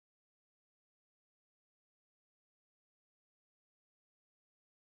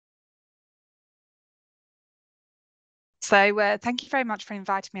So thank you very much for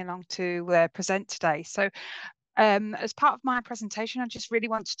inviting me along to present today. So as part of my presentation, I just really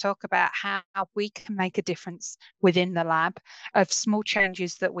want to talk about how we can make a difference within the lab, of small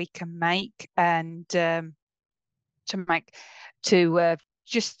changes that we can make, and to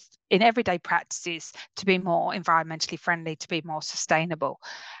just in everyday practices to be more environmentally friendly, to be more sustainable.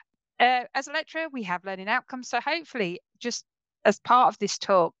 As a lecturer, we have learning outcomes. So hopefully, just as part of this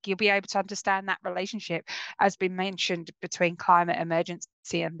talk, you'll be able to understand that relationship, as been mentioned, between climate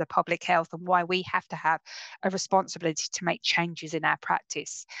emergency and the public health, and why we have to have a responsibility to make changes in our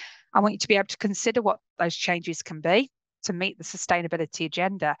practice. I want you to be able to consider what those changes can be to meet the sustainability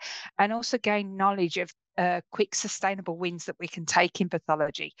agenda, and also gain knowledge of quick sustainable wins that we can take in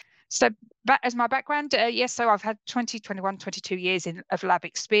pathology. So as my background, yes, so I've had 22 years of lab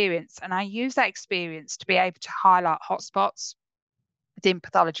experience, and I use that experience to be able to highlight hotspots within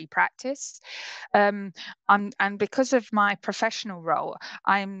pathology practice. And because of my professional role,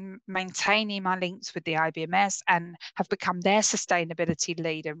 I'm maintaining my links with the IBMS and have become their sustainability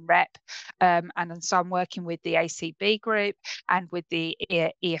lead and rep. And so I'm working with the ACB group and with the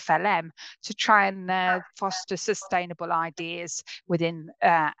EFLM to try and foster sustainable ideas within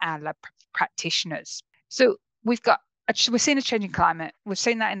our lab practitioners. So we're seeing a changing climate. We've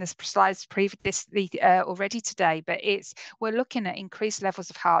seen that in the slides previously already today, but we're looking at increased levels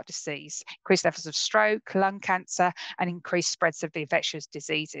of heart disease, increased levels of stroke, lung cancer, and increased spreads of the infectious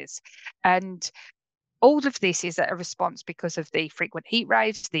diseases. And all of this is a response because of the frequent heat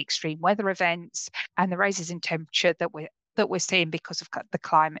waves, the extreme weather events, and the rises in temperature that we're seeing because of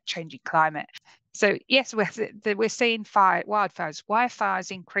the changing climate. So yes, we're seeing wildfires.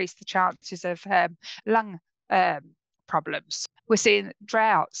 Wildfires increase the chances of lung problems. We're seeing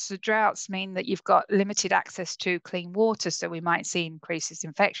droughts. The droughts mean that you've got limited access to clean water, so we might see increases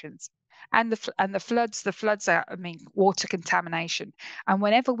in infections. And the floods are, water contamination. And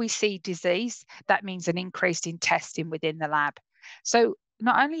whenever we see disease, that means an increase in testing within the lab. So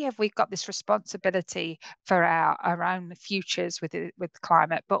not only have we got this responsibility for our own futures with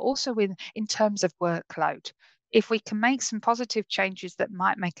climate, but also in terms of workload. If we can make some positive changes that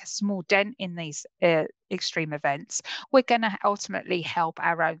might make a small dent in these extreme events, we're going to ultimately help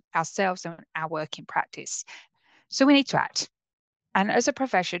ourselves and our work in practice. So we need to act. And as a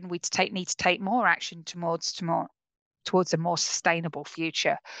profession, we need to take more action towards a more sustainable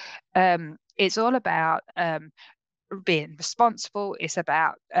future. It's all about being responsible. It's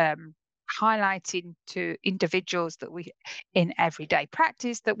about highlighting to individuals that in everyday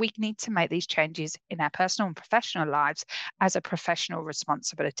practice, that we need to make these changes in our personal and professional lives as a professional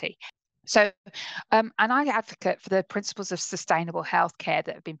responsibility. So, and I advocate for the principles of sustainable healthcare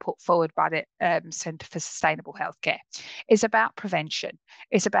that have been put forward by the Centre for Sustainable Healthcare. It's about prevention.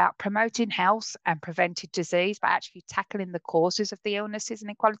 It's about promoting health and preventing disease by actually tackling the causes of the illnesses and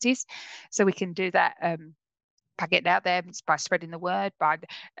inequalities. So we can do that by getting out there, by spreading the word, by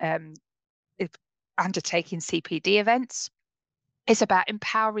undertaking CPD events. It's about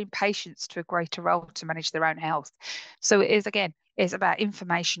empowering patients to a greater role to manage their own health. So it's about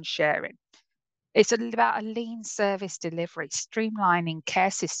information sharing. It's about a lean service delivery, streamlining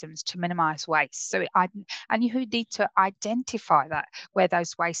care systems to minimize waste. And you need to identify where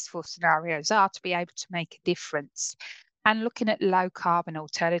those wasteful scenarios are to be able to make a difference. And looking at low carbon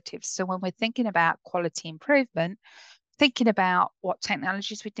alternatives. So when we're thinking about quality improvement, thinking about what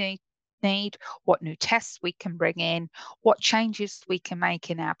technologies we need, what new tests we can bring in, what changes we can make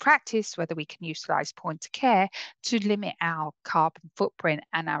in our practice, whether we can utilize point of care to limit our carbon footprint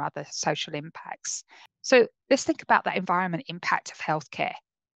and our other social impacts. So let's think about that environment impact of healthcare.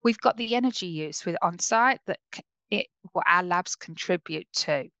 We've got the energy use on site what our labs contribute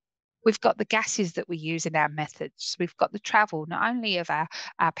to. We've got the gases that we use in our methods. We've got the travel, not only of our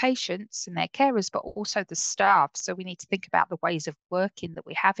patients and their carers, but also the staff. So we need to think about the ways of working that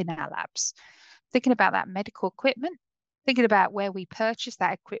we have in our labs. Thinking about that medical equipment, thinking about where we purchase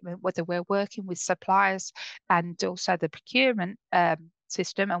that equipment, whether we're working with suppliers, and also the procurement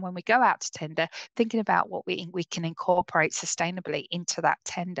system. And when we go out to tender, thinking about what we can incorporate sustainably into that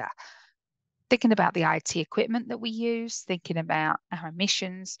tender. Thinking about the IT equipment that we use, thinking about our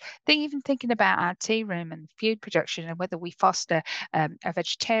emissions, even thinking about our tea room and food production, and whether we foster a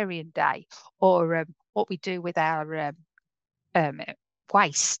vegetarian day, or what we do with our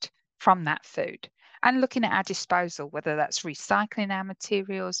waste from that food. And looking at our disposal, whether that's recycling our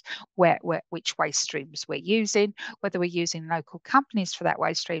materials, which waste streams we're using, whether we're using local companies for that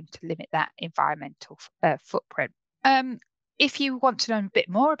waste stream to limit that environmental footprint. If you want to know a bit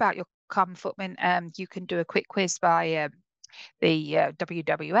more about your carbon footprint, you can do a quick quiz by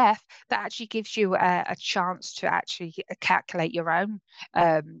WWF, that actually gives you a chance to actually calculate your own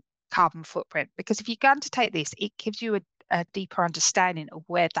carbon footprint. Because if you go to take this, it gives you a deeper understanding of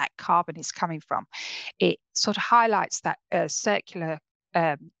where that carbon is coming from. It sort of highlights that circular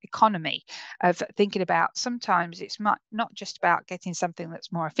economy of thinking about sometimes it's not just about getting something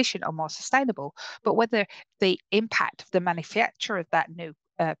that's more efficient or more sustainable, but whether the impact of the manufacture of that new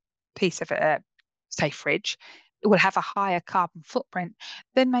piece of, say, fridge, it will have a higher carbon footprint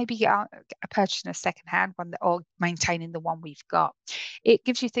than maybe purchasing a second-hand one or maintaining the one we've got. It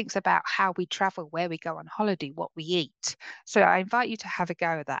gives you things about how we travel, where we go on holiday, what we eat. So I invite you to have a go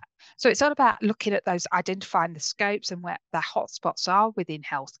at that. So it's all about looking at those, identifying the scopes and where the hotspots are within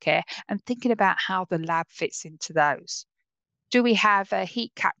healthcare and thinking about how the lab fits into those. Do we have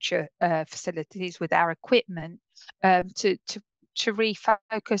heat capture facilities with our equipment to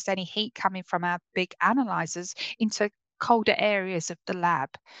refocus any heat coming from our big analyzers into colder areas of the lab?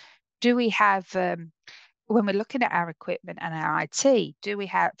 Do we have, when we're looking at our equipment and our IT, do we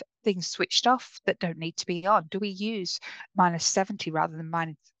have things switched off that don't need to be on? Do we use -70 rather than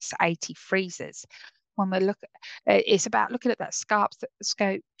 -80 freezers? When we look, it's about looking at that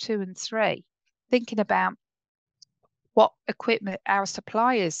scope 2 and 3, thinking about what equipment our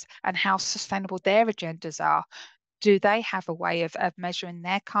suppliers and how sustainable their agendas are. Do they have a way of measuring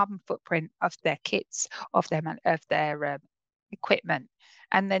their carbon footprint of their kits, of their equipment?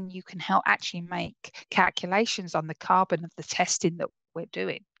 And then you can help actually make calculations on the carbon of the testing that we're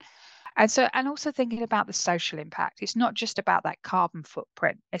doing. And also thinking about the social impact. It's not just about that carbon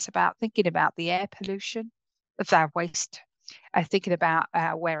footprint. It's about thinking about the air pollution of our waste, thinking about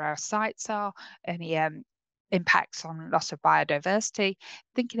where our sites are, any impacts on loss of biodiversity,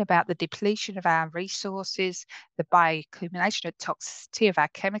 thinking about the depletion of our resources, the bioaccumulation of toxicity of our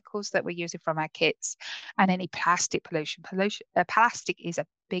chemicals that we're using from our kits, and any plastic pollution. Plastic is a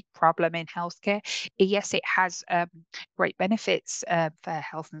big problem in healthcare. Yes, it has great benefits for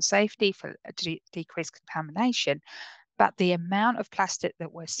health and safety, for decreased contamination, but the amount of plastic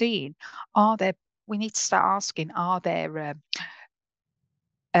that we're seeing, we need to start asking, are there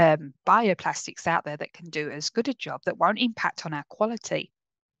bioplastics out there that can do as good a job that won't impact on our quality,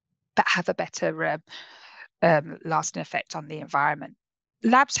 but have a better lasting effect on the environment?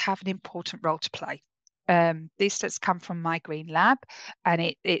 Labs have an important role to play. This has come from my green lab,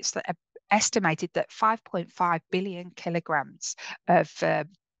 and it's estimated that 5.5 billion kilograms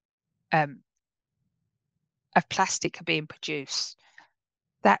um, of plastic are being produced.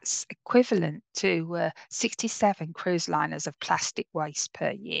 That's equivalent to 67 cruise liners of plastic waste per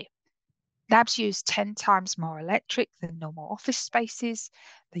year. Labs use 10 times more electric than normal office spaces.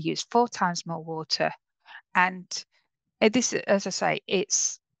 They use 4 times more water. And this, as I say,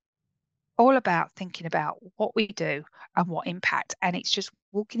 it's all about thinking about what we do and what impact. And it's just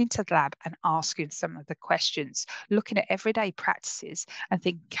walking into the lab and asking some of the questions, looking at everyday practices and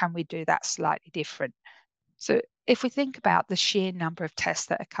thinking, can we do that slightly different? So if we think about the sheer number of tests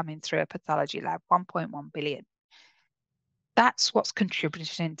that are coming through a pathology lab, 1.1 billion, that's what's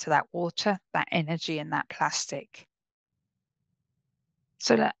contributing to that water, that energy, and that plastic.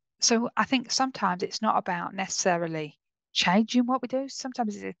 So I think sometimes it's not about necessarily changing what we do.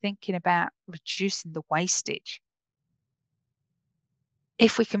 Sometimes it's thinking about reducing the wastage.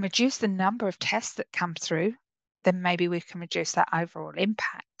 If we can reduce the number of tests that come through, then maybe we can reduce that overall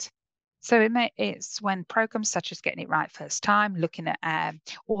impact. So it's when programs such as Getting It Right First Time, looking at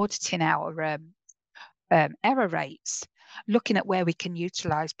auditing our error rates, looking at where we can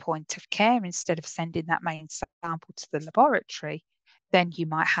utilize point of care instead of sending that main sample to the laboratory, then you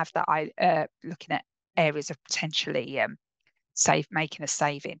might have that looking at areas of potentially making a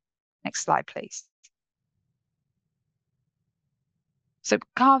saving. Next slide, please. So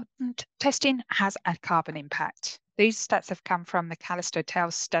carbon testing has a carbon impact. These stats have come from the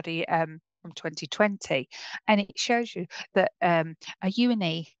Callisto-Tales study from 2020, and it shows you that a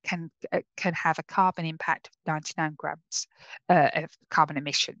UNE can have a carbon impact of 99 grams of carbon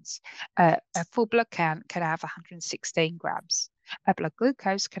emissions. A full blood count can have 116 grams. A blood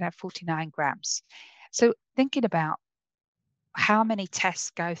glucose can have 49 grams. So thinking about how many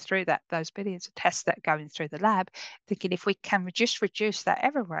tests go through those billions of tests that are going through the lab, thinking if we can reduce that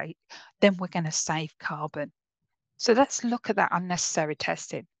error rate, then we're going to save carbon. So let's look at that unnecessary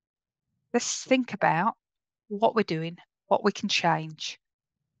testing. Let's think about what we're doing, what we can change,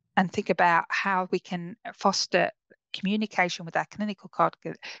 and think about how we can foster communication with our clinical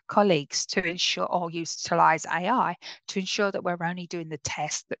colleagues to ensure, or utilize AI to ensure that we're only doing the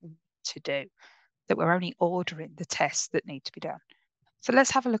tests that we need to do, that we're only ordering the tests that need to be done. So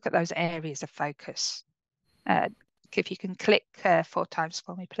let's have a look at those areas of focus. if you can click 4 times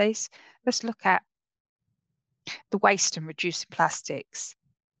for me, please. Let's look at the waste and reducing plastics.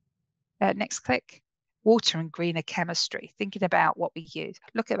 Next click. Water and greener chemistry, thinking about what we use.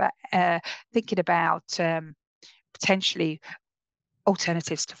 Look at thinking about potentially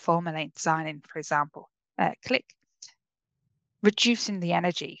alternatives to formalin designing, for example. Click. Reducing the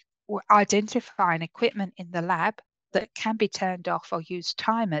energy, or identifying equipment in the lab that can be turned off or use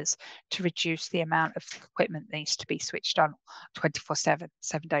timers to reduce the amount of equipment that needs to be switched on 24/7,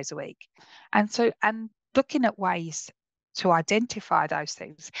 7 days a week. And looking at ways to identify those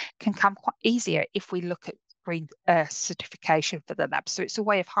things can come quite easier if we look at green certification for the lab. So it's a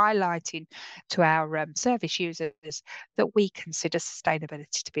way of highlighting to our service users that we consider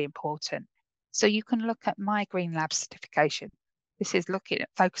sustainability to be important. So you can look at My Green Lab certification. This is looking at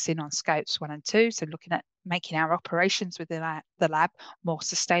focusing on scopes 1 and 2, so looking at making our operations within the lab more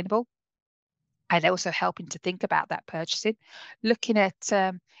sustainable, and also helping to think about that purchasing. Looking at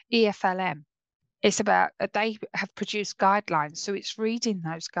EFLM, it's about they have produced guidelines, so it's reading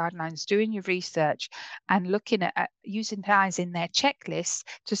those guidelines, doing your research, and looking at utilizing their checklists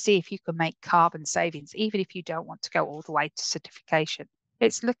to see if you can make carbon savings, even if you don't want to go all the way to certification.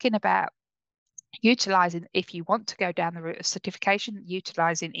 It's looking about utilizing, if you want to go down the route of certification,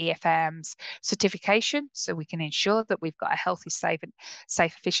 utilizing EFM's certification so we can ensure that we've got a healthy, safe,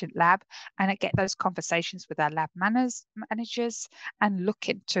 efficient lab, and get those conversations with our lab managers and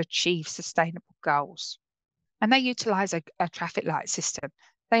looking to achieve sustainable goals. And they utilize a traffic light system.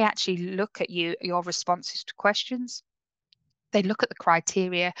 They actually look at your responses to questions. They look at the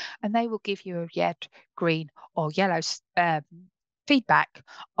criteria and they will give you a red, green, or yellow feedback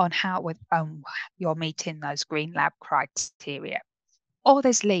on how you're meeting those green lab criteria. Or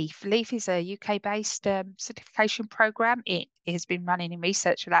there's LEAF. LEAF is a UK-based certification program. It has been running in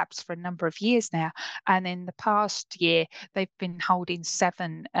research labs for a number of years now. And in the past year, they've been holding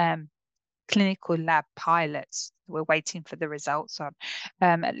 7 clinical lab pilots. We're waiting for the results on.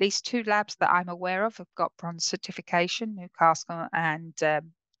 At least 2 labs that I'm aware of have got bronze certification, Newcastle and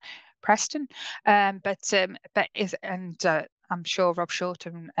Preston. I'm sure Rob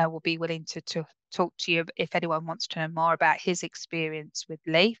Shorten will be willing to talk to you if anyone wants to know more about his experience with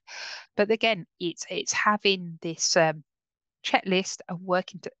LEAF. But again, it's having this checklist and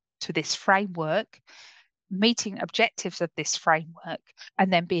working to this framework, meeting objectives of this framework,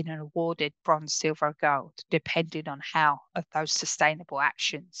 and then being awarded bronze, silver, or gold, depending on how of those sustainable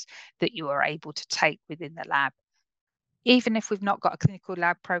actions that you are able to take within the lab. Even if we've not got a clinical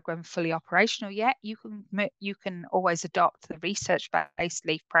lab program fully operational yet, you can always adopt the research-based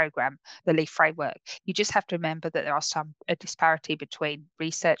LEAF program, the LEAF framework. You just have to remember that there are a disparity between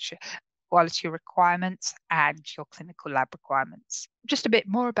research quality requirements and your clinical lab requirements. Just a bit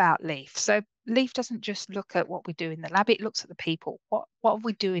more about LEAF. So LEAF doesn't just look at what we do in the lab, it looks at the people. What are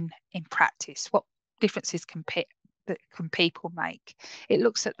we doing in practice? What differences can people make? It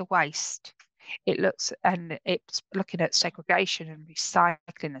looks at the waste. It's looking at segregation and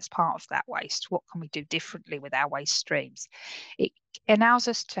recycling as part of that waste. What can we do differently with our waste streams? It allows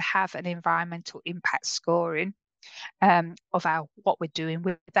us to have an environmental impact scoring of what we're doing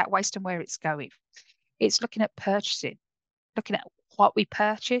with that waste and where it's going. It's looking at purchasing, looking at what we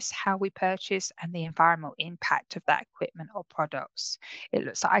purchase, how we purchase, and the environmental impact of that equipment or products. It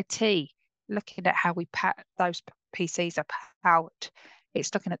looks at IT, looking at how those PCs are powered.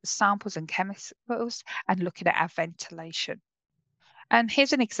 It's looking at the samples and chemicals and looking at our ventilation. And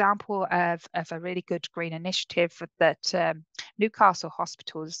here's an example of a really good green initiative that Newcastle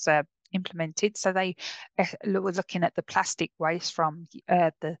Hospitals implemented. So they were looking at the plastic waste from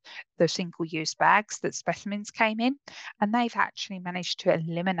the single-use bags that specimens came in, and they've actually managed to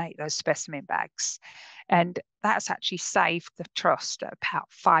eliminate those specimen bags. And that's actually saved the trust about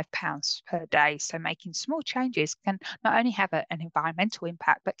 £5 per day. So making small changes can not only have an environmental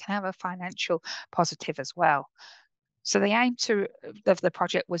impact, but can have a financial positive as well. So the aim of the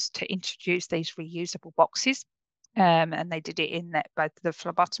project was to introduce these reusable boxes, and they did it in both the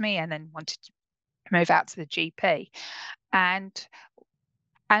phlebotomy and then wanted to move out to the GP. And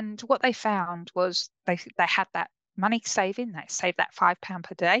what they found was they had that money saving. They saved that £5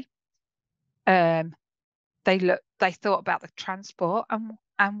 per day. They thought about the transport and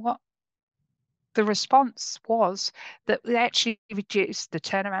what the response was that they actually reduced the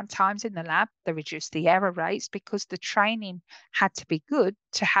turnaround times in the lab. They reduced the error rates because the training had to be good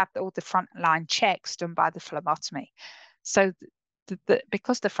to have all the frontline checks done by the phlebotomy. So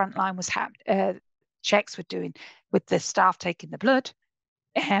because the frontline was checks were doing with the staff taking the blood,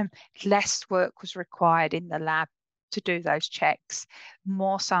 less work was required in the lab to do those checks.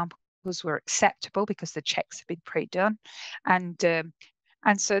 More samples were acceptable because the checks have been pre-done, and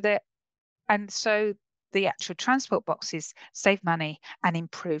so that and so the actual transport boxes save money and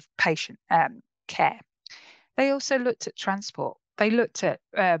improve patient care. They also looked at transport. They looked at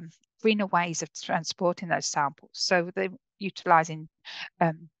greener ways of transporting those samples. So they're utilizing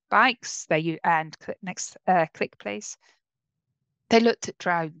bikes. Next click, please. They looked at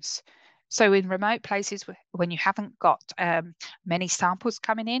drones. So in remote places when you haven't got many samples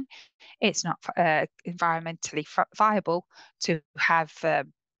coming in, it's not environmentally viable to have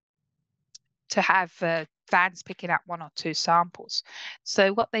vans picking up one or two samples.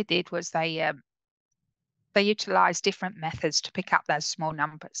 So what they did was they utilized different methods to pick up those small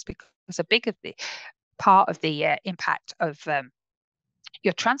numbers, because a big of the part of the impact of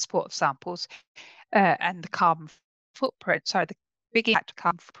your transport of samples and the carbon footprint. Sorry, the big impact of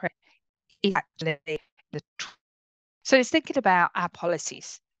carbon footprint is actually the. So it's thinking about our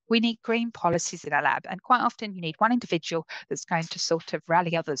policies. We need green policies in our lab, and quite often you need one individual that's going to sort of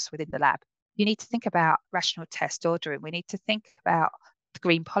rally others within the lab. You need to think about rational test ordering. We need to think about the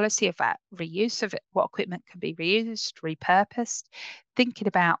green policy of that, reuse of it, what equipment can be reused, repurposed, thinking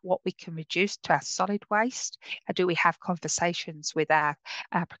about what we can reduce to our solid waste. Do we have conversations with our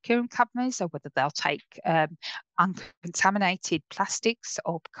procurement companies or whether they'll take uncontaminated plastics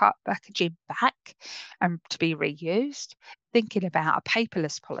or packaging back to be reused? Thinking about a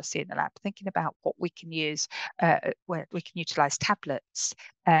paperless policy in the lab, thinking about what we can use, where we can utilize tablets,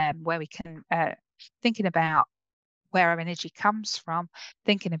 where we can, thinking about where our energy comes from,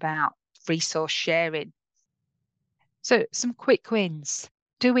 thinking about resource sharing. So some quick wins.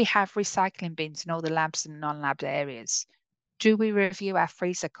 Do we have recycling bins in all the labs and non-lab areas? Do we review our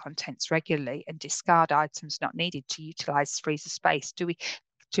freezer contents regularly and discard items not needed to utilize freezer space? Do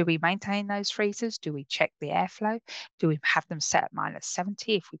we maintain those freezers? Do we check the airflow? Do we have them set at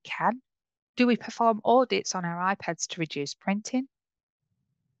 -70 if we can? Do we perform audits on our iPads to reduce printing?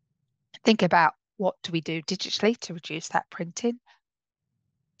 Think about what do we do digitally to reduce that printing?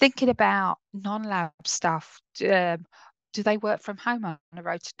 Thinking about non-lab staff, do they work from home on a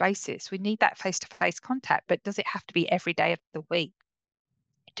rotated basis? We need that face-to-face contact, but does it have to be every day of the week?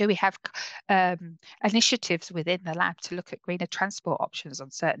 Do we have initiatives within the lab to look at greener transport options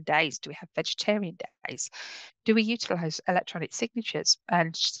on certain days? Do we have vegetarian days? Do we utilize electronic signatures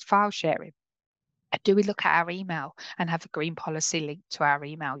and file sharing? Do we look at our email and have a green policy linked to our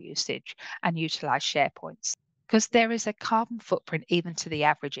email usage and utilize SharePoints? Because there is a carbon footprint even to the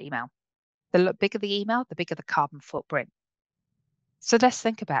average email. The bigger the email, the bigger the carbon footprint. So let's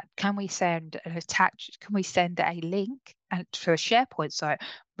think about, can we send a link to a SharePoint site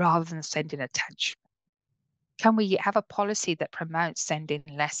rather than sending an attachment? Can we have a policy that promotes sending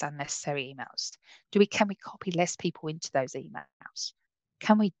less unnecessary emails? Can we copy less people into those emails?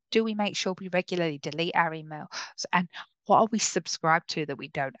 Do we make sure we regularly delete our emails? And what are we subscribed to that we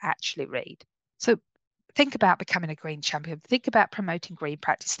don't actually read? So think about becoming a green champion. Think about promoting green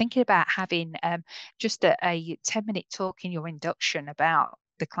practice. Thinking about having just a 10-minute talk in your induction about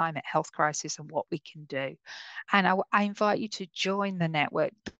the climate health crisis and what we can do. And I invite you to join the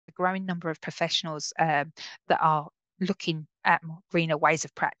network, the growing number of professionals that are looking at more greener ways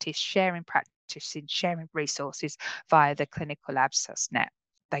of practice, sharing practices, sharing resources via the Clinical Labs net.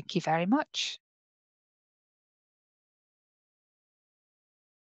 Thank you very much.